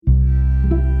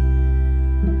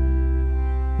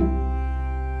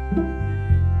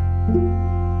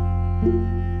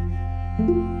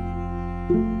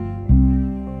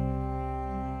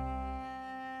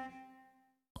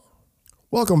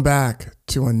Welcome back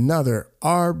to another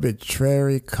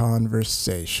arbitrary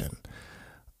conversation.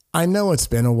 I know it's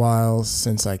been a while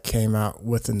since I came out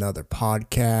with another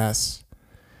podcast,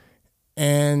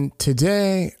 and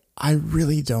today I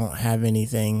really don't have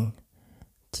anything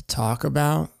to talk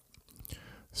about.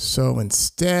 So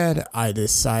instead, I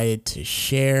decided to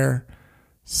share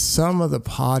some of the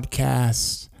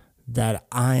podcasts that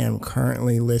I am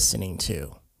currently listening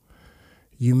to.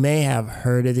 You may have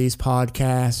heard of these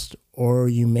podcasts, or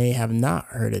you may have not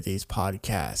heard of these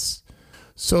podcasts.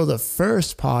 So the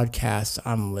first podcast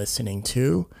I'm listening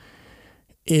to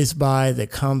is by the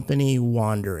company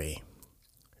Wondery.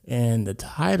 And the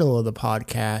title of the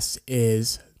podcast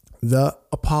is The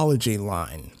Apology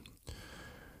Line.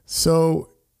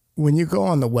 So when you go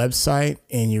on the website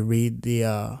and you read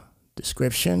the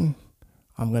description,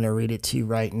 I'm going to read it to you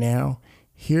right now.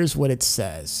 Here's what it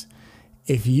says.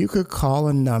 If you could call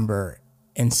a number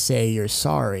and say you're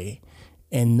sorry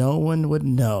and no one would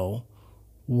know,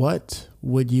 what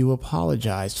would you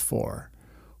apologize for?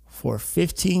 For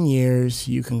 15 years,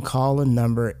 you can call a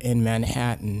number in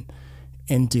Manhattan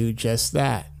and do just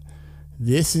that.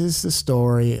 This is the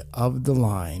story of the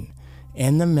line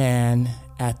and the man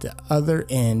at the other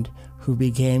end who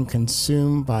became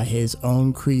consumed by his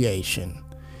own creation.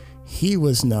 He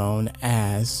was known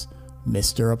as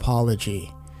Mr.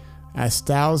 Apology. As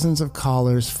thousands of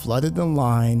callers flooded the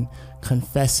line,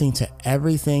 confessing to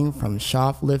everything from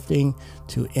shoplifting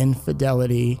to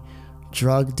infidelity,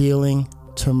 drug dealing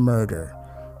to murder,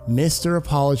 Mr.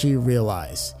 Apology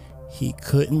realized he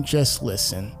couldn't just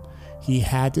listen. He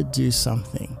had to do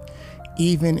something,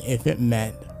 even if it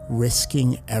meant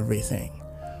risking everything.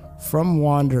 From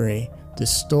Wondery, the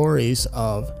stories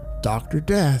of Dr.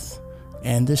 Death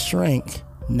and the Shrink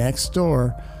Next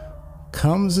Door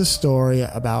comes a story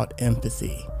about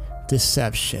empathy,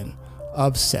 deception,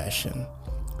 obsession.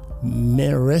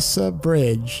 Marissa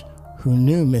Bridge, who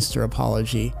knew Mr.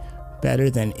 Apology better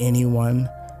than anyone,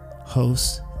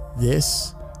 hosts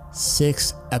this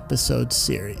 6-episode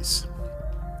series.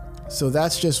 So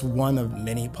that's just one of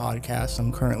many podcasts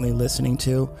I'm currently listening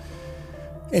to.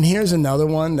 And here's another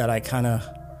one that I kind of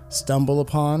stumble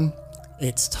upon.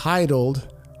 It's titled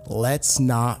Let's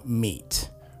Not Meet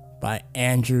by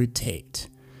Andrew Tate.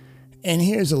 And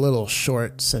here's a little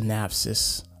short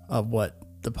synopsis of what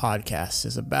the podcast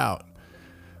is about.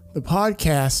 The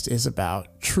podcast is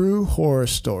about true horror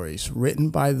stories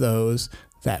written by those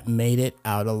that made it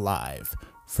out alive.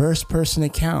 First-person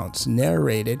accounts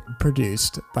narrated,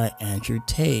 produced by Andrew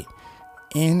Tate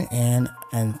in an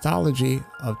anthology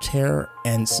of terror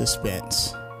and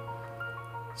suspense.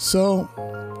 So,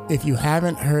 if you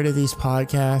haven't heard of these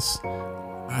podcasts,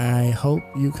 I hope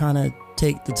you kind of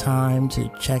take the time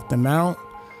to check them out.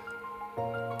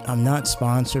 I'm not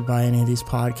sponsored by any of these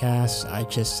podcasts. I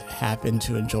just happen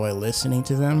to enjoy listening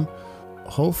to them.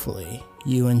 Hopefully,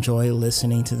 you enjoy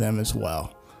listening to them as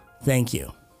well. Thank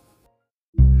you.